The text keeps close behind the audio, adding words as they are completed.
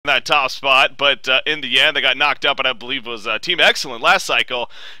that top spot, but in the end, they got knocked out, but I believe it was Team Excellent last cycle.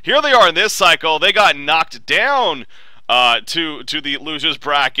 Here they are in this cycle. They got knocked down to the losers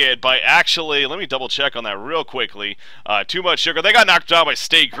bracket by actually, let me double check on that real quickly. Too Much Sugar. They got knocked down by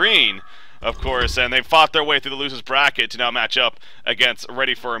Stay Green, of course, and they fought their way through the losers bracket to now match up against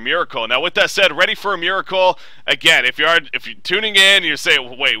Ready for a Miracle. Now, with that said, Ready for a Miracle, again, if you're tuning in, you say,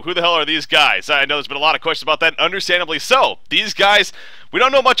 wait, who the hell are these guys? I know there's been a lot of questions about that, understandably so. These guys, we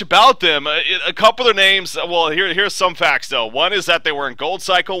don't know much about them. A couple of their names, well, here's some facts, though. One is that they were in Gold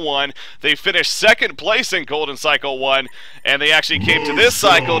Cycle 1. They finished second place in Golden Cycle 1, and they actually came to this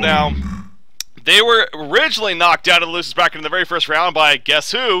cycle now. They were originally knocked out of the losers bracket in the very first round by,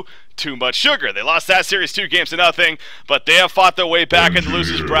 guess who? Too Much Sugar. They lost that series 2-0, but they have fought their way back in the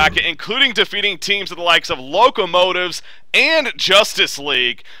losers bracket, including defeating teams of the likes of Locomotives and Justice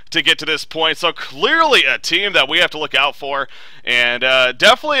League to get to this point. So clearly a team that we have to look out for, and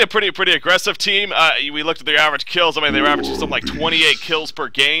definitely a pretty aggressive team. We looked at their average kills. I mean, they're averaging something like 28 kills per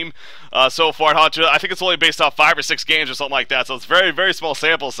game so far. I think it's only based off 5 or 6 games or something like that, so it's very, very small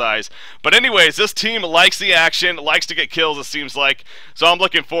sample size. But anyways, this team likes the action, likes to get kills, it seems like. So I'm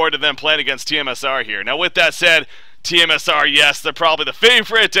looking forward to them playing against tmsR here. Now, with that said, tmsR, yes, they're probably the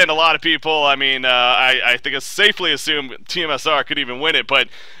favorite, and a lot of people, I mean, I think it's safely assumed tmsR could even win it, but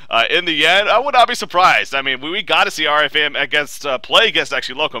in the end, I would not be surprised. I mean, we got to see RFaM play against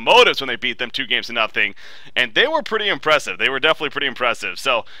actually Locomotives when they beat them 2-0, and they were pretty impressive. They were definitely pretty impressive.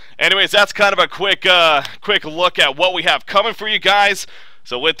 So, anyways, that's kind of a quick look at what we have coming for you guys.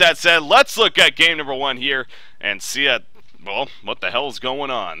 So, with that said, let's look at game number 1 here and see well, what the hell is going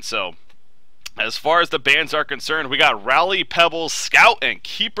on. So, as far as the bans are concerned, we got Rally, Pebbles, Scout, and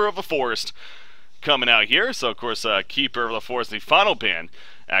Keeper of the Forest coming out here. So, of course, Keeper of the Forest, the final ban,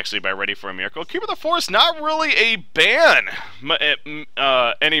 actually, by Ready for a Miracle. Keeper of the Forest, not really a ban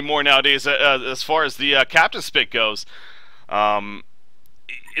anymore nowadays as far as the captain's pick goes.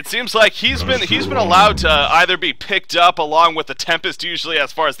 It seems like he's been allowed to either be picked up along with the Tempest, usually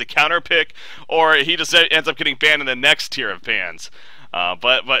as far as the counter pick, or he just ends up getting banned in the next tier of bans.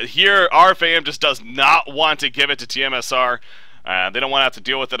 But here, RFaM just does not want to give it to tmsR. They don't want to have to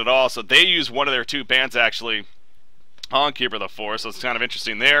deal with it at all, so they use one of their 2 bans actually on Keeper of the Forest, so it's kind of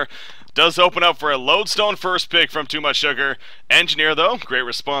interesting there. Does open up for a Lodestone first pick from Too Much Sugar. Engineer, though, great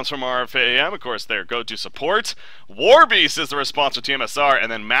response from RFaM. Of course, their go-to support. Warbeast is the response from tmsR,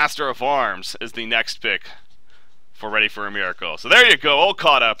 and then Master of Arms is the next pick for Ready for a Miracle. So there you go, all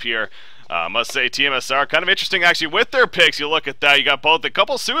caught up here. Must say tmsR, kind of interesting actually with their picks. You look at that, you got both a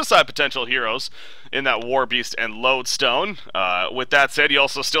couple suicide potential heroes in that Warbeast and Lodestone. With that said, you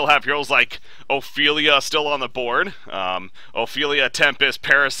also still have heroes like Ophelia still on the board. Ophelia, Tempest,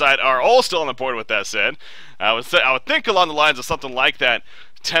 Parasite are all still on the board with that said. I would think along the lines of something like that,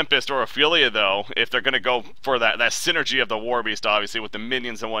 Tempest or Ophelia, though, if they're going to go for that synergy of the Warbeast, obviously, with the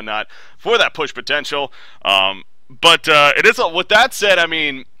minions and whatnot, for that push potential. But it is, with that said, I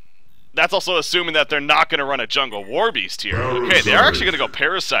mean, that's also assuming that they're not going to run a jungle Warbeast here. Okay, they are actually going to go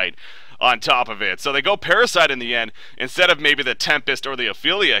Parasite on top of it. So they go Parasite in the end instead of maybe the Tempest or the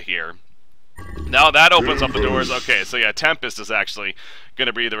Ophelia here. Now that opens up the doors. Okay, so yeah, Tempest is actually going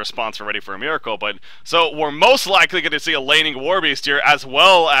to be the response for Ready for a Miracle. But so we're most likely going to see a laning Warbeast here, as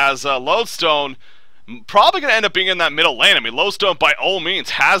well as Lodestone probably going to end up being in that middle lane. I mean, Lodestone by all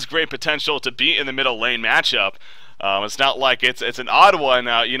means has great potential to be in the middle lane matchup. It's not like it's an odd one.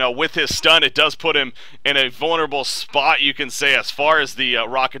 You know, with his stun, it does put him in a vulnerable spot, you can say, as far as the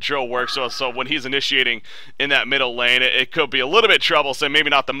rocket drill works. So when he's initiating in that middle lane, it could be a little bit troublesome,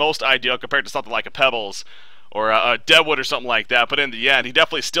 maybe not the most ideal compared to something like a Pebbles or a Deadwood or something like that. But in the end, he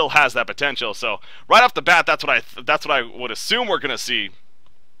definitely still has that potential. So right off the bat, that's what I would assume we're going to see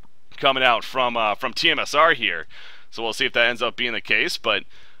coming out from tmsR here. So we'll see if that ends up being the case. But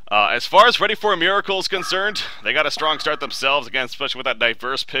as far as Ready for a Miracle is concerned, they got a strong start themselves, again, especially with that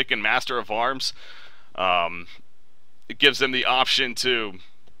diverse pick in Master of Arms. It gives them the option to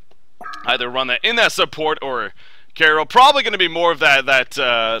either run that in that support or carry role. Probably going to be more of that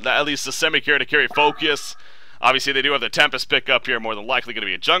at least the semi-carry to carry focus. Obviously, they do have the Tempest pick up here, more than likely going to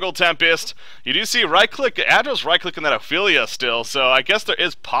be a Jungle Tempest. You do see right-click, Adro's right-clicking that Ophelia still, so I guess there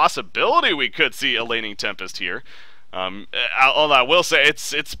is possibility we could see a laning Tempest here. Although I will say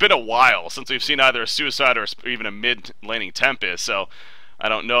it's been a while since we've seen either a Suicide or even a mid-laning Tempest, so I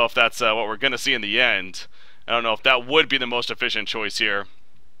don't know if that's what we're going to see in the end. I don't know if that would be the most efficient choice here.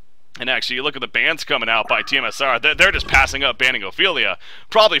 And actually, you look at the bans coming out by tmsR, they're just passing up banning Ophelia,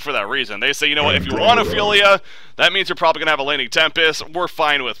 probably for that reason. They say, you know what, if you want Ophelia, that means you're probably going to have a laning Tempest. We're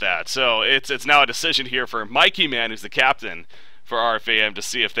fine with that. So it's now a decision here for Mikey Man, who's the captain for RFaM to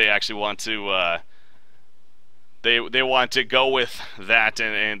see if they actually want to they want to go with that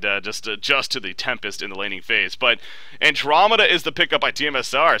and just adjust to the Tempest in the laning phase. But Andromeda is the pickup by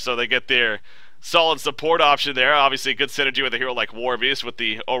tmsR, so they get their solid support option there. Obviously, good synergy with a hero like War Beast with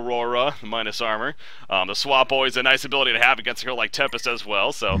the Aurora, minus armor. The swap always a nice ability to have against a hero like Tempest as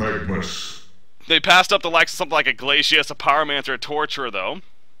well. So they passed up the likes of something like a Glacius, a Pyromancer, a Torturer, though.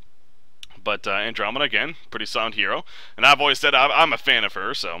 But Andromeda, again, pretty sound hero. And I've always said I'm a fan of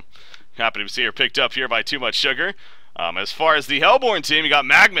her, so happy to see her picked up here by Too Much Sugar. As far as the Hellborn team, you got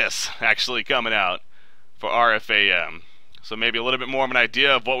Magnus actually coming out for RFaM. So maybe a little bit more of an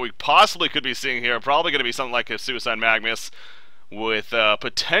idea of what we possibly could be seeing here. Probably going to be something like a Suicide Magnus with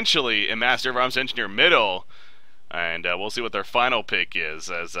potentially a Master of Arms Engineer middle. And we'll see what their final pick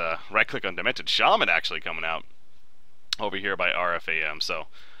is, as right-click on Demented Shaman actually coming out over here by RFaM. So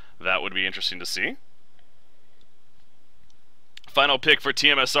that would be interesting to see. Final pick for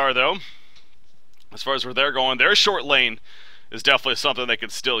tmsR, though, as far as where they're going, their short lane is definitely something they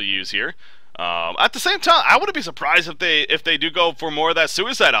could still use here. At the same time, I wouldn't be surprised if they do go for more of that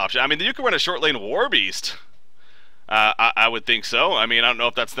suicide option. I mean, you could run a short lane War Beast. I would think so. I mean, I don't know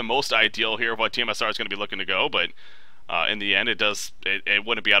if that's the most ideal here of what tmsR is going to be looking to go, but in the end, it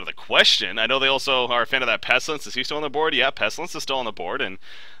wouldn't be out of the question. I know they also are a fan of that Pestilence. Is he still on the board? Yeah, Pestilence is still on the board, and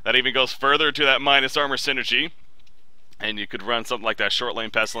that even goes further to that minus armor synergy. And you could run something like that short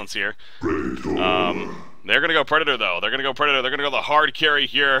lane Pestilence here. They're going to go Predator, though. They're going to go Predator. They're going to go the hard carry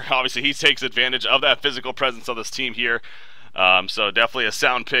here. Obviously, he takes advantage of that physical presence of this team here. So definitely a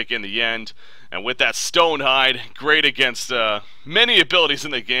sound pick in the end. And with that Stonehide, great against many abilities in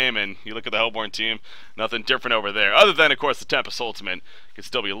the game. And you look at the Hellborn team, nothing different over there. Other than, of course, the Tempest Ultimate can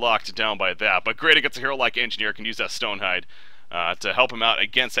still be locked down by that. But great against a hero like Engineer, can use that Stonehide to help him out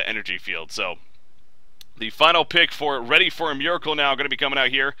against that energy field. So the final pick for Ready for a Miracle now going to be coming out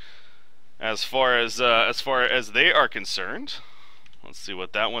here as far as they are concerned. Let's see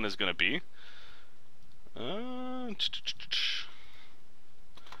what that one is going to be.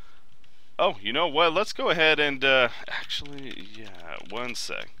 Oh, you know what? Let's go ahead and actually, yeah, one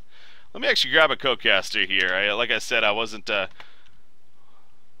sec. Let me actually grab a Codecaster here. Like I said, I wasn't able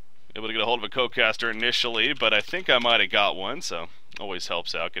to get a hold of a Codecaster initially, but I think I might have got one, so always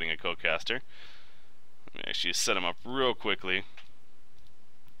helps out getting a Codecaster. Let me actually set him up real quickly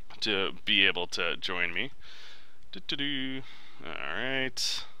to be able to join me.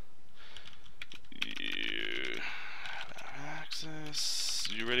 Alright. Access.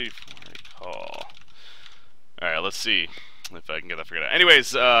 You ready for a call? Alright, let's see if I can get that figured out. Anyways,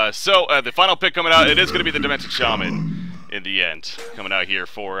 so the final pick coming out, it is going to be the Demented Shaman in the end, coming out here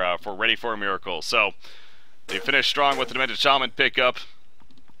for Ready for a Miracle. So they finished strong with the Demented Shaman pickup.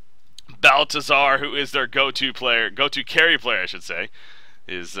 Baltazar, who is their go-to carry player, I should say,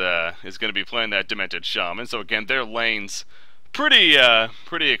 is going to be playing that Demented Shaman. So again, their lanes pretty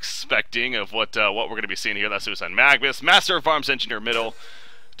expecting of what we're going to be seeing here. That's Suicide Magnus, Master of Arms Engineer middle,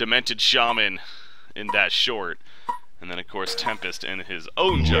 Demented Shaman in that short, and then of course Tempest in his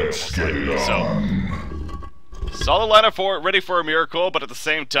own jungle most likely. So solid lineup for Ready for a Miracle, but at the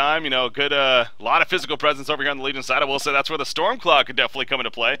same time, you know, good lot of physical presence over here on the Legion side. I will say that's where the Stormcloud could definitely come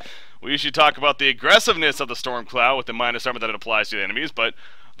into play. We usually talk about the aggressiveness of the Stormcloud with the minus armor that it applies to the enemies, but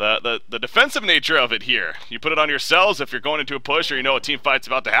the defensive nature of it here, you put it on yourselves if you're going into a push or you know a team fight's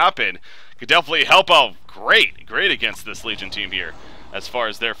about to happen, could definitely help out great against this Legion team here as far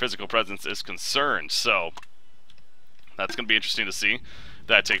as their physical presence is concerned. So that's going to be interesting to see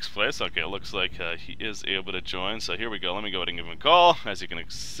that takes place. Okay, it looks like he is able to join, so here we go. Let me go ahead and give him a call. As you can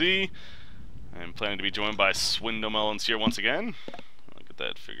see, I'm planning to be joined by Swindle Melons here once again. I'll get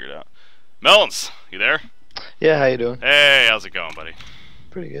that figured out. Melons, you there? Yeah, how you doing? Hey, how's it going, buddy?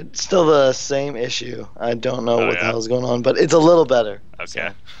 Pretty good. Still the same issue. I don't know what the hell is going on, but it's a little better.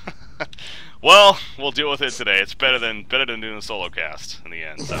 Okay. So. Well, we'll deal with it today. It's better than doing a solo cast in the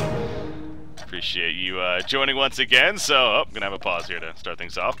end. So appreciate you joining once again. So I'm gonna have a pause here to start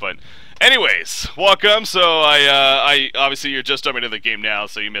things off. But anyways, welcome. So I obviously you're just jumping into the game now,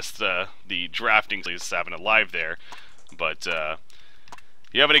 so you missed the drafting. Please having it live there. But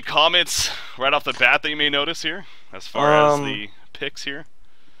you have any comments right off the bat that you may notice here as far as the picks here?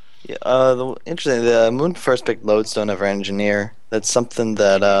 Yeah, interesting. The Moon first picked Lodestone over Engineer. That's something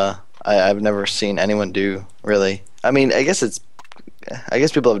that I've never seen anyone do, really. I mean, I guess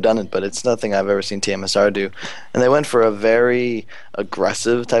people have done it, but it's nothing I've ever seen tmsR do. And they went for a very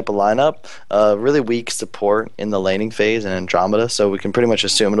aggressive type of lineup, really weak support in the laning phase and Andromeda, so we can pretty much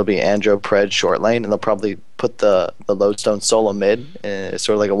assume it'll be Andro, Pred, short lane, and they'll probably put the lodestone solo mid,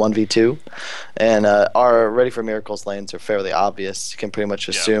 sort of like a 1v2. And our Ready for Miracles lanes are fairly obvious. You can pretty much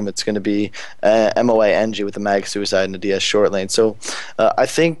assume it's going to be MOA NG with the Mag Suicide and the DS short lane. So I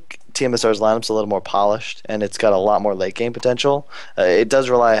think tmsR's lineup's a little more polished, and it's got a lot more late game potential. It does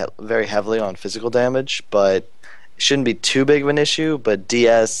rely very heavily on physical damage, but shouldn't be too big of an issue. But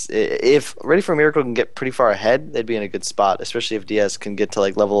DS, if Ready for a Miracle can get pretty far ahead, they'd be in a good spot, especially if DS can get to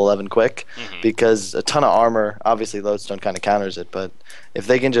like level 11 quick, because a ton of armor, obviously Lodestone kind of counters it, but if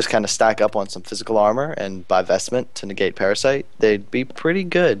they can just kind of stack up on some physical armor and buy Vestment to negate Parasite, they'd be pretty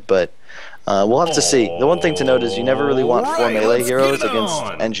good. But we'll have to see. The one thing to note is you never really want 4 melee heroes against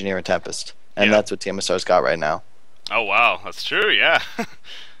Engineer and Tempest, and that's what tmsR's got right now. Oh wow, that's true, yeah.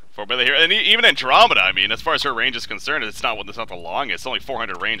 4 melee hero, and even Andromeda, I mean, as far as her range is concerned, it's not the longest. It's only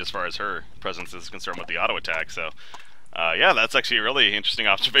 400 range as far as her presence is concerned with the auto attack. So, yeah, that's actually a really interesting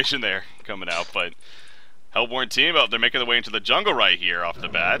observation there coming out. But Hellborn team, they're making their way into the jungle right here off the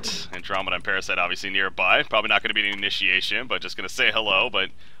bat. Andromeda and Parasite obviously nearby. Probably not going to be an initiation, but just going to say hello. But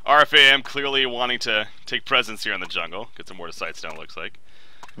RFaM clearly wanting to take presence here in the jungle. Get some more to Sightstone, looks like.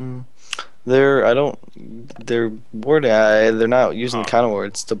 They're not using the counter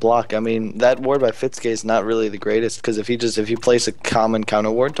wards to block. I mean, that ward by Fitzke is not really the greatest, because if you place a common counter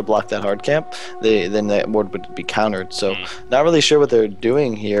ward to block that hard camp, then that ward would be countered. So not really sure what they're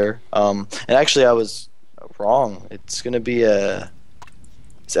doing here. And actually, I was wrong. It's gonna be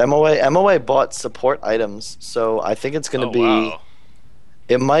it's MOA. MOA bought support items, so I think it's gonna be. Wow.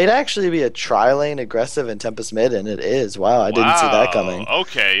 It might actually be a tri-lane aggressive in Tempest mid, and it is. Wow, I didn't see that coming.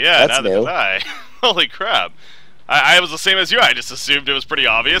 Okay, yeah, that's new. Holy crap. I was the same as you. I just assumed it was pretty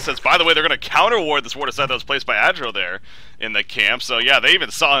obvious. As, by the way, they're going to counter-ward this ward aside that was placed by Adro there in the camp. So, yeah, they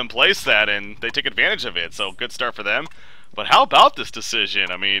even saw him place that, and they took advantage of it. So, good start for them. But how about this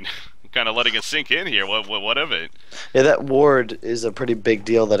decision? I mean, kind of letting it sink in here. What of it? Yeah, that ward is a pretty big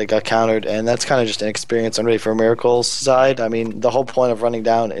deal that it got countered, and that's kind of just inexperience on Ready for Miracles side. I mean, the whole point of running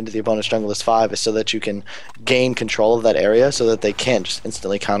down into the opponent's jungle is 5 is so that you can gain control of that area so that they can't just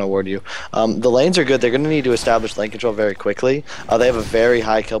instantly counter ward you. The lanes are good. They're going to need to establish lane control very quickly. They have a very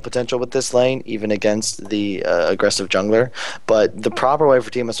high kill potential with this lane, even against the aggressive jungler. But the proper way for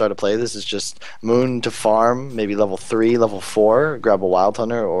tmsR to play this is just Moon to farm, maybe level 3, level 4, grab a Wild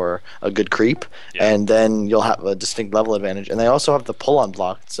Hunter or a good creep, and then you'll have a distinct level advantage. And they also have the pull on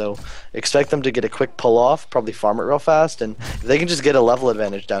blocked, so expect them to get a quick pull off, probably farm it real fast, and if they can just get a level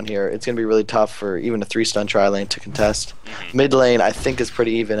advantage down here, it's going to be really tough for even a 3-stun tri-lane to contest. Mid lane, I think, is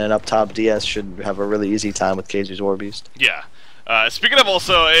pretty even, and up top, DS should have a really easy time with KZ's Warbeast. Yeah. Speaking of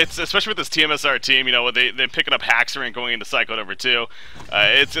also, it's especially with this tmsR team, you know, they're picking up Haxer and going into Cycle number 2.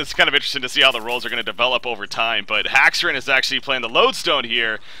 It's kind of interesting to see how the roles are going to develop over time. But Haxerin is actually playing the Lodestone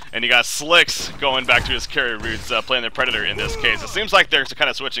here, and you got Slicks going back to his carry roots, playing the Predator in this case. It seems like they're kind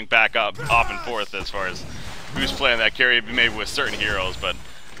of switching back up, off and forth as far as who's playing that carry, maybe with certain heroes, but.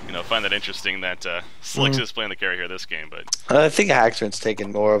 You know, find that interesting that Slicks is playing the carry here this game, but I think Haxerin's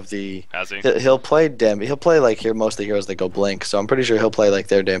taken more of the. Has he? He'll play like here most of the heroes that go Blink, so I'm pretty sure he'll play like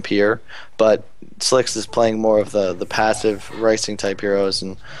their Dampier. But Slicks is playing more of the passive racing type heroes,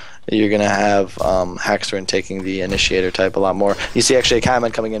 and you're gonna have Haxerin taking the initiator type a lot more. You see actually a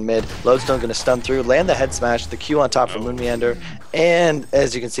Kaiman coming in mid. Lodestone gonna stun through, land the head smash, the Q on top for Moon Meander, and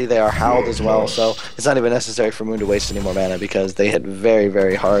as you can see they are howled as well, so it's not even necessary for Moon to waste any more mana because they hit very,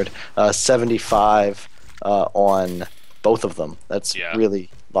 very hard. 75 on both of them. That's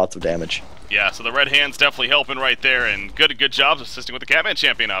really lots of damage. Yeah, so the red hand's definitely helping right there, and good jobs assisting with the Catman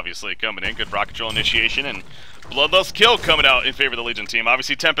champion, obviously, coming in. Good rock control initiation, and Bloodlust kill coming out in favor of the Legion team.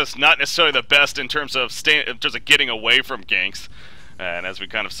 Obviously, Tempest not necessarily the best in terms of getting away from ganks, and as we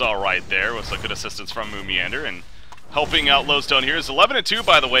kind of saw right there, with some good assistance from Moon Meander, and helping out Lodestone here is 11-2,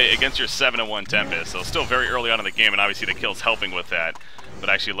 by the way, against your 7-1 Tempest, so still very early on in the game, and obviously the kill's helping with that. But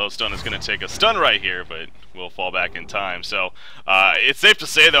actually, Lodestone is going to take a stun right here, but will fall back in time. So it's safe to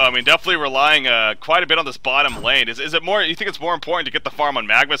say, though, I mean, definitely relying quite a bit on this bottom lane. Is it more? You think it's more important to get the farm on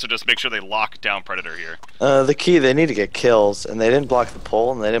Magnus, or just make sure they lock down Predator here? The key, they need to get kills, and they didn't block the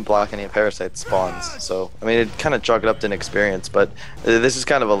pull, and they didn't block any Parasite spawns. So I mean, it kind of chalk it up to inexperience, but this is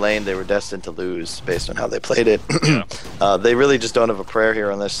kind of a lane they were destined to lose based on how they played it. They really just don't have a prayer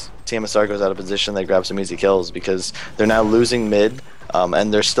here unless tmsR goes out of position. They grab some easy kills because they're now losing mid.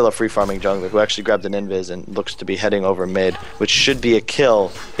 And there's still a free farming jungler who actually grabbed an invis and looks to be heading over mid, which should be a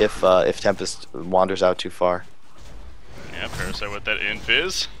kill if Tempest wanders out too far. Yeah, Parasite with that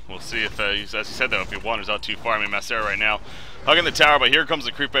invis. We'll see if, as you said though, if he wanders out too far. I mean, tmsR right now hugging the tower, but here comes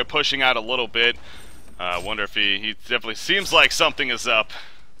the creep by pushing out a little bit. Wonder if he definitely seems like something is up.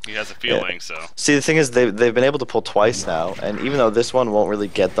 He has a feeling, so. See, the thing is, they've been able to pull twice now, and even though this one won't really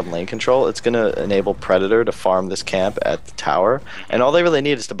get them lane control, it's going to enable Predator to farm this camp at the tower, and all they really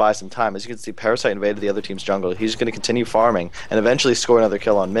need is to buy some time. As you can see, Parasite invaded the other team's jungle. He's going to continue farming and eventually score another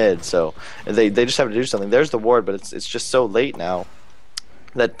kill on mid, so they just have to do something. There's the ward, but it's just so late now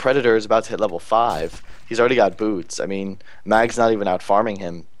that Predator is about to hit level 5. He's already got boots. I mean, Mag's not even out farming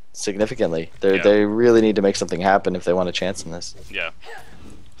him significantly. They really need to make something happen if they want a chance in this. Yeah.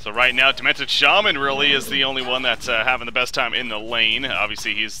 So right now, Demented Shaman really is the only one that's having the best time in the lane.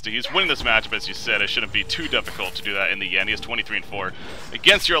 Obviously, he's winning this matchup, as you said. It shouldn't be too difficult to do that in the end. He has 23-4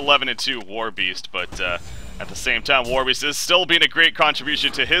 against your 11-2 War Beast, but at the same time, War Beast is still being a great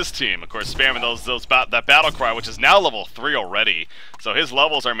contribution to his team. Of course, spamming that battle cry, which is now level 3 already. So his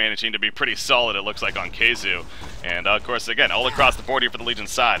levels are managing to be pretty solid, it looks like, on Keizu. And of course, again, all across the board here for the Legion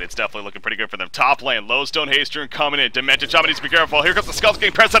side, it's definitely looking pretty good for them. Top lane, Lowstone Haystern coming in. Demented Shaman needs to be careful. Here comes the Skulls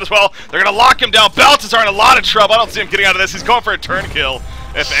getting pressed out as well. They're going to lock him down. Baltazar in a lot of trouble. I don't see him getting out of this. He's going for a turn kill,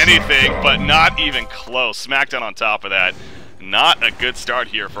 if anything, but not even close. Smackdown on top of that. Not a good start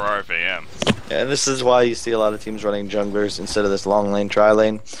here for RFaM. Yeah, and this is why you see a lot of teams running junglers instead of this long lane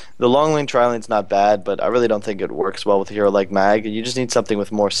tri-lane. The long lane tri-lane's not bad, but I really don't think it works well with a hero like Mag. You just need something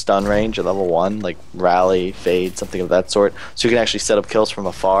with more stun range at level 1, like Rally, Fade, something of that sort, so you can actually set up kills from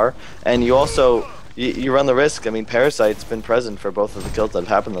afar. And you also, you run the risk. I mean, Parasite's been present for both of the kills that have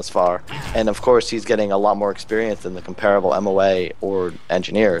happened thus far, and of course he's getting a lot more experience than the comparable MOA or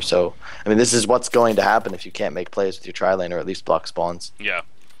Engineer. So, I mean, this is what's going to happen if you can't make plays with your tri-lane or at least block spawns. Yeah.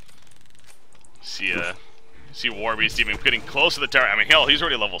 See War Beast even getting close to the tower. I mean, hell, he's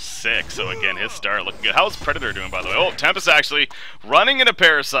already level 6, so again, his start looking good. How's Predator doing, by the way? Oh, Tempest actually running into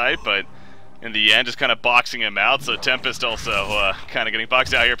Parasite, but in the end, just kind of boxing him out. So Tempest also kind of getting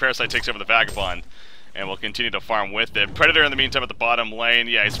boxed out here. Parasite takes over the Vagabond, and will continue to farm with it. Predator, in the meantime, at the bottom lane.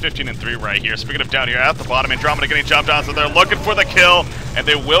 Yeah, he's 15-3 right here. Speaking of down here at the bottom, Andromeda getting jumped on, so they're looking for the kill, and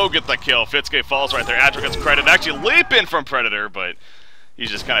they will get the kill. Fitsuke falls right there. Adro gets credit. Actually leap in from Predator, but he's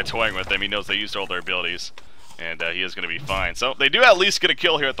just kind of toying with them. He knows they used all their abilities, and he is going to be fine. So they do at least get a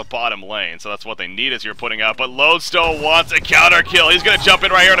kill here at the bottom lane, so that's what they need as you're putting out. But Lodestone wants a counter kill. He's going to jump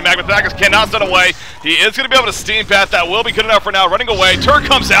in right here, and Magma Packers cannot stun away. He is going to be able to steam path. That will be good enough for now. Running away. Turret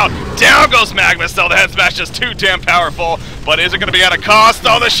comes out. Down goes Magma. Still, the head smash just too damn powerful, but is it going to be at a cost?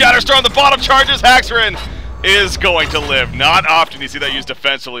 Oh, the Shatterstorm on the bottom charges. Haxrin is going to live. Not often you see that used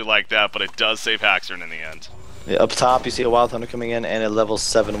defensively like that, but it does save Haxrin in the end. Yeah, up top, you see a Wild Hunter coming in and a level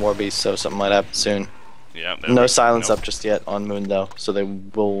 7 War Beast, so something might happen soon. Yeah. No silence up just yet on Moon, though, so they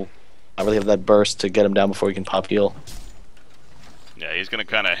will not really have that burst to get him down before he can pop heal. Yeah, he's going to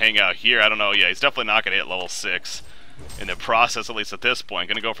kind of hang out here. I don't know. Yeah, he's definitely not going to hit level 6 in the process, at least at this point.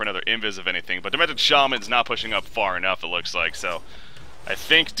 Going to go for another Invis, if anything. But Demented Shaman's not pushing up far enough, it looks like, so I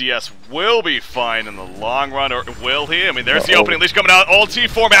think DS will be fine in the long run, or will he? I mean, there's the opening leash coming out. Ulti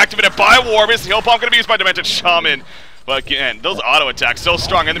form activated by Warvis. Heal pump going to be used by Demented Shaman. But again, those auto attacks so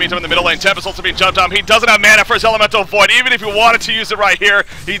strong. In the meantime, in the middle lane, Tempest also being jumped on. He doesn't have mana for his Elemental Void. Even if he wanted to use it right here,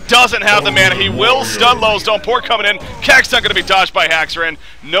 he doesn't have the mana. He will stun Lowstone. Port coming in. Kagstun going to be dodged by Haxrin.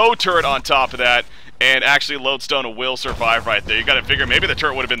 No turret on top of that. And actually, Lodestone will survive right there. You got to figure maybe the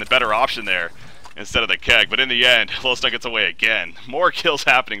turret would have been the better option there instead of the keg. But in the end, Lodestone gets away again. More kills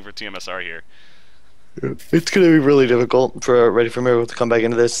happening for tmsR here. It's going to be really difficult for Ready for Miracle to come back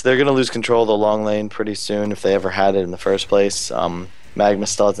into this. They're going to lose control of the long lane pretty soon if they ever had it in the first place. Magma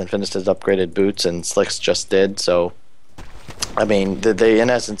still hasn't finished his upgraded boots, and Slicks just did, so I mean, they in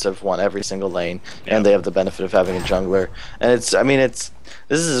essence have won every single lane, and they have the benefit of having a jungler. And this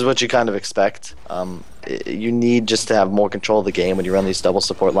is what you kind of expect. You need just to have more control of the game when you run these double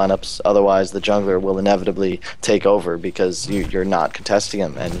support lineups. Otherwise, the jungler will inevitably take over because you're not contesting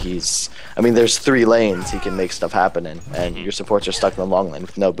him. And there's 3 lanes he can make stuff happen in, and your supports are stuck in the long lane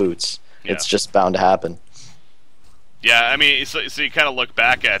with no boots. Yeah. It's just bound to happen. Yeah, I mean, so you kind of look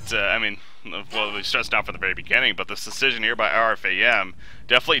back at, well, we stressed out from the very beginning, but this decision here by RFaM,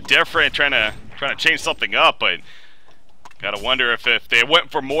 definitely different, trying to change something up, but gotta wonder if they went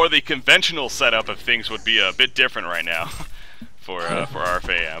for more the conventional setup, if things would be a bit different right now for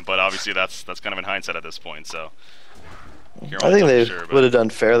RFaM. But obviously that's kind of in hindsight at this point. So I think they would have done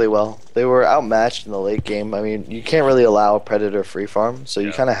fairly well. They were outmatched in the late game. I mean, you can't really allow a Predator free farm, so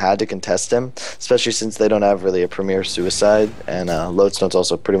you kind of had to contest him, especially since they don't have really a premier suicide, and Lodestone's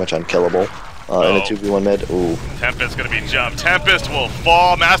also pretty much unkillable. in a 2v1 mid. Ooh. Tempest gonna be jumped. Tempest will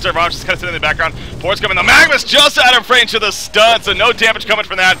fall. Master of Arms just kind of sitting in the background. Port's coming. The Magnus just out of range to the stun, so no damage coming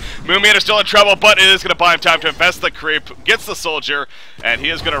from that. Moonmeander still in trouble, but it is gonna buy him time to invest the creep. Gets the soldier, and he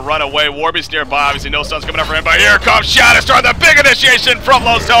is gonna run away. Warby's nearby. Obviously, no stun's coming up for him, but here comes Shatterstar, the big initiation from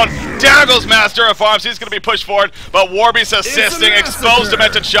Lodestone. Down goes Master of Arms. He's gonna be pushed forward, but Warby's assisting. Exposed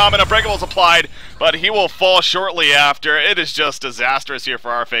Demented Shaman. Unbreakable's applied, but he will fall shortly after. It is just disastrous here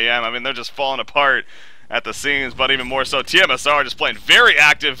for RFaM. I mean, they're just falling apart at the seams, but even more so, tmsR just playing very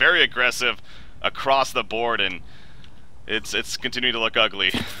active, very aggressive across the board, and it's continuing to look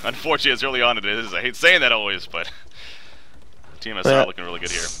ugly. Unfortunately, as early on it is. I hate saying that always, but tmsR looking really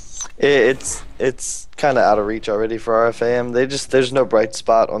good here. It's kind of out of reach already for RFaM. There's no bright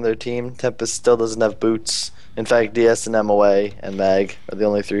spot on their team. Tempest still doesn't have boots. In fact, DS and MOA and Mag are the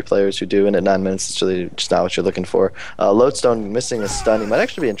only 3 players who do, and at 9 minutes it's really just not what you're looking for. Lodestone missing a stun. He might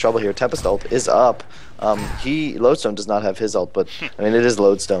actually be in trouble here. Tempest ult is up. Lodestone does not have his ult, but I mean, it is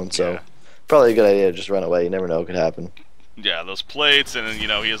Lodestone, so probably a good idea to just run away. You never know what could happen. Yeah, those plates, and then, you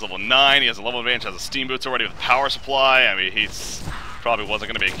know, he has level 9, he has a level advantage, has a steam boots already with power supply. I mean, he's probably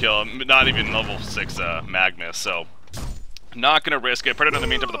wasn't going to be a kill, not even level 6 Magnus, so not going to risk it. Predator in the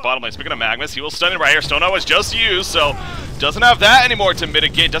meantime at the bottom lane. Speaking of Magnus, he will stun it right here. Stone was just used, so doesn't have that anymore to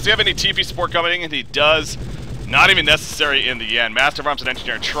mitigate. Does he have any TP support coming in? He does. Not even necessary in the end. Master of Arms and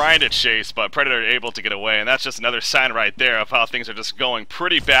Engineer trying to chase, but Predator able to get away, and that's just another sign right there of how things are just going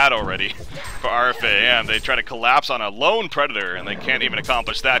pretty bad already for RFaM. They try to collapse on a lone Predator, and they can't even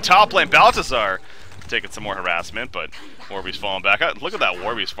accomplish that. Top lane, Balthazar taking some more harassment, but Warby's falling back. Look at that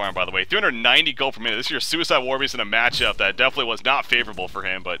Warby's farm, by the way. 390 gold per minute. This is your Suicide Warby's in a matchup that definitely was not favorable for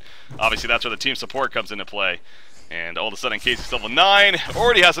him, but obviously that's where the team support comes into play. And all of a sudden, Casey's level 9,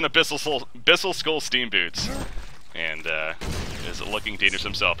 already has an Abyssal Skull Steam Boots, and is looking dangerous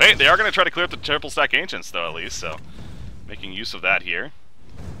himself. Hey, they are going to try to clear up the triple stack Ancients, though, at least, so making use of that here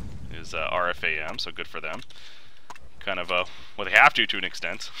is RFaM, so good for them. Kind of, well, they have to an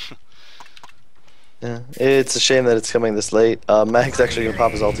extent. Yeah, it's a shame that it's coming this late. Mag's actually going to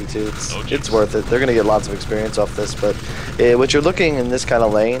pop his ulti too. It's worth it. They're going to get lots of experience off this, but what you're looking in this kind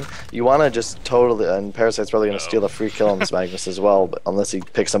of lane, you want to just totally, and Parasite's probably going to steal a free kill on this Magnus as well, but, unless he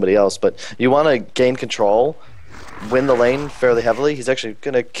picks somebody else, but you want to gain control, win the lane fairly heavily. He's actually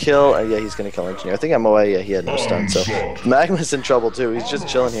going to kill, yeah, he's going to kill Engineer. I think MOA, yeah, he had no stun, so Magnus in trouble too. He's just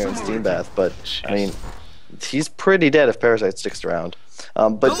chilling here in Steam Bath, but, I mean, he's pretty dead if Parasite sticks around.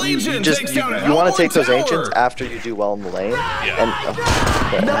 But you want to take those Ancients after you do well in the lane.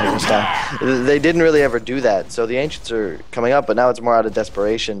 And they didn't really ever do that, so the Ancients are coming up, but now it's more out of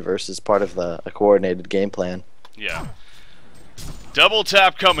desperation versus part of a coordinated game plan. Yeah. Double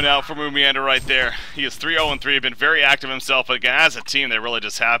tap coming out for Moonmeander right there. He is 3-0-3, been very active himself, but again, as a team, they really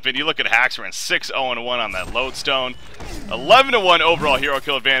just have been. You look at Haxer and 6-0-1 on that Lodestone. 11-1 overall hero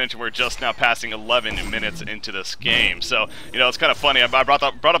kill advantage, and we're just now passing 11 minutes into this game. So, you know, it's kind of funny. I brought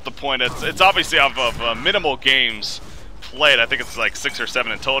up the point. It's obviously off of minimal games played. I think it's like 6 or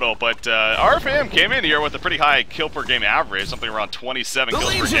 7 in total, but RFaM came in here with a pretty high kill per game average, something around 27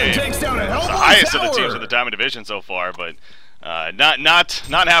 kills per game. It's the highest of the teams in the Diamond Division so far, but not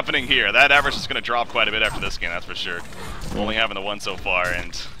happening here. That average is going to drop quite a bit after this game, that's for sure. Only having the one so far, and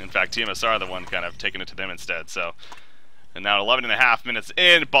in fact tmsR the one kind of taking it to them instead. So, and now 11.5 minutes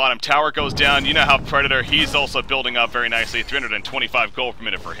in, bottom tower goes down. You know how Predator, he's also building up very nicely. 325 gold per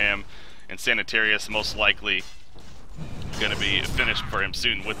minute for him, and Sanitarius most likely going to be finished for him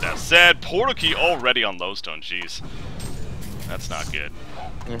soon. With that said, Portal Key already on Lodestone. Jeez, that's not good.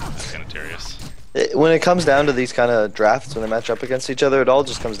 Sanitarius. When it comes down to these kind of drafts, when they match up against each other, it all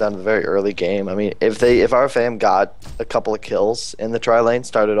just comes down to the very early game. I mean, if RFaM got a couple of kills in the tri lane,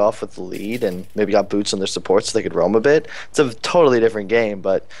 started off with the lead, and maybe got boots on their support so they could roam a bit, it's a totally different game.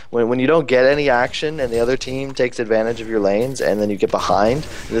 But when you don't get any action and the other team takes advantage of your lanes, and then you get behind,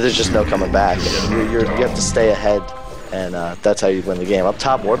 there's just no coming back. You have to stay ahead. And that's how you win the game. Up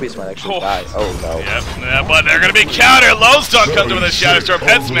top, Warby's might actually die. Oh no. Yep, but they're going to be countered. Lodestone comes in with a Shatterstar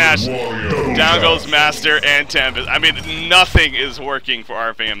Pet Smash. Down goes Master and Tempest. I mean, nothing is working for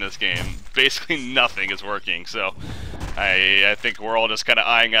RFaM this game. Basically nothing is working. So I think we're all just kind of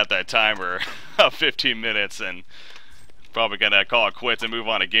eyeing out that timer of 15 minutes and probably going to call it quits and move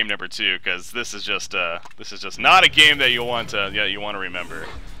on to game number 2, because this is just not a game that you want to remember.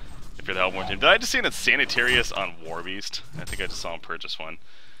 If you're the Hellborn team. Did I just see that Sanitarius on Warbeast? I think I just saw him purchase one.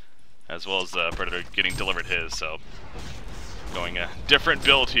 As well as Predator getting delivered his, so going a different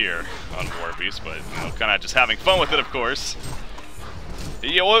build here on Warbeast, but you know, kind of just having fun with it, of course.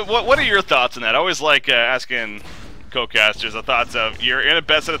 Yeah, what are your thoughts on that? I always like asking co-casters, the thoughts of you're in a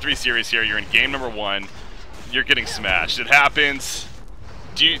best of 3 series here. You're in game number 1. You're getting smashed. It happens.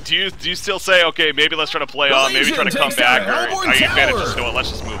 Do you still say, okay, maybe let's try to play on, maybe try to come back, or are you fan of just going, let's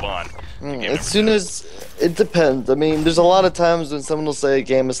just move on? As soon as it depends. I mean, there's a lot of times when someone will say a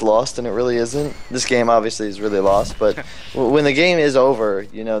game is lost and it really isn't. This game obviously is really lost, but when the game is over,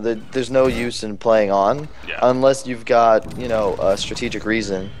 you know, there's no use in playing on unless you've got, you know, a strategic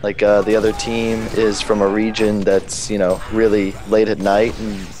reason. Like the other team is from a region that's, you know, really late at night,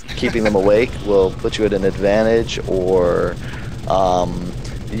 and keeping them awake will put you at an advantage, or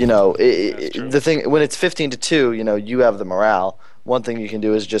you know, the thing when it's 15-2, you know, you have the morale. One thing you can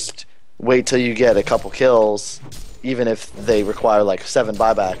do is just wait till you get a couple kills, even if they require like 7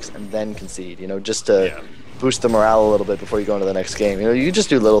 buybacks, and then concede. You know, just to boost the morale a little bit before you go into the next game. You know, you just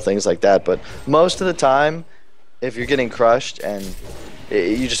do little things like that. But most of the time, if you're getting crushed and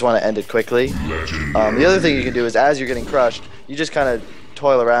you just want to end it quickly, the other thing you can do is, as you're getting crushed, you just kind of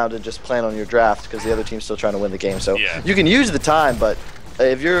toil around and just plan on your draft, because the other team's still trying to win the game. So you can use the time, but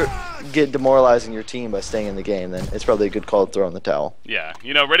if you're demoralizing your team by staying in the game, then it's probably a good call to throw in the towel. Yeah,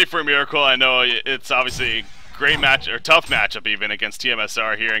 you know, ready for a miracle. I know it's obviously a great match, or tough matchup even, against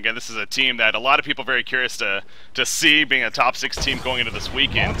tmsR here. Again, this is a team that a lot of people are very curious to see, being a top 6 team going into this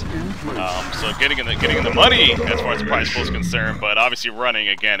weekend. So getting in the money as far as the prize pool is concerned, but obviously running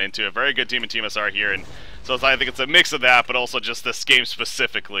again into a very good team in tmsR here, and so I think it's a mix of that, but also just this game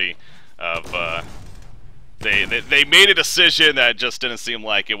specifically of. They made a decision that just didn't seem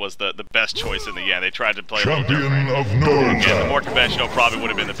like it was the best choice in the end. They tried to play a little different. Again, the more conventional probably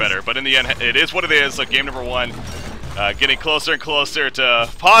would have been the better. But in the end, it is what it is. So game number 1, getting closer and closer to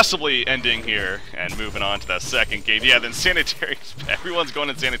possibly ending here and moving on to that second game. Yeah, then Sanitarius. Everyone's going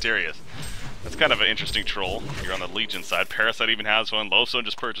in Sanitarius. That's kind of an interesting troll. You're on the Legion side. Parasite even has one. Lowstone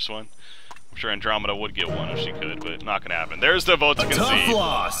just purchased one. I'm sure Andromeda would get one if she could, but not going to happen. There's the vote to concede. Tough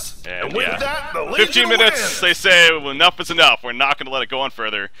loss. And with that, the 15 minutes, wins. they say, well, enough is enough. We're not going to let it go on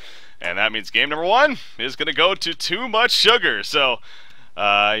further. And that means game number 1 is going to go to Too Much Sugar. So,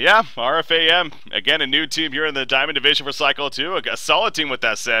 yeah, RFaM, again, a new team here in the Diamond Division for Cycle 2. A solid team with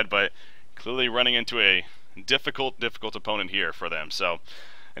that said, but clearly running into a difficult opponent here for them. So,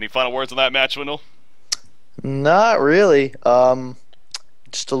 any final words on that match, Wendell? Not really.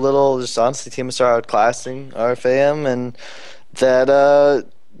 Just a little, just honestly, tmsR outclassing RFaM, and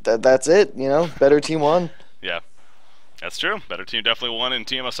that's it. You know, better team won. Yeah, that's true. Better team definitely won in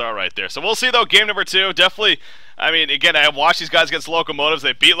tmsR right there. So we'll see though. Game number 2, definitely. I mean, again, I have watched these guys against Locomotives.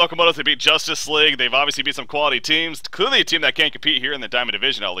 They beat Locomotives. They beat Justice League. They've obviously beat some quality teams. Clearly a team that can't compete here in the Diamond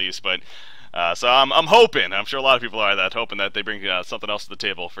Division at least, but. So I'm hoping, I'm sure a lot of people are that, hoping that they bring something else to the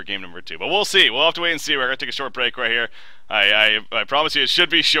table for game number 2. But we'll see. We'll have to wait and see. We're going to take a short break right here. I promise you it should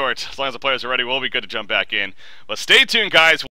be short. As long as the players are ready, we'll be good to jump back in. But stay tuned, guys.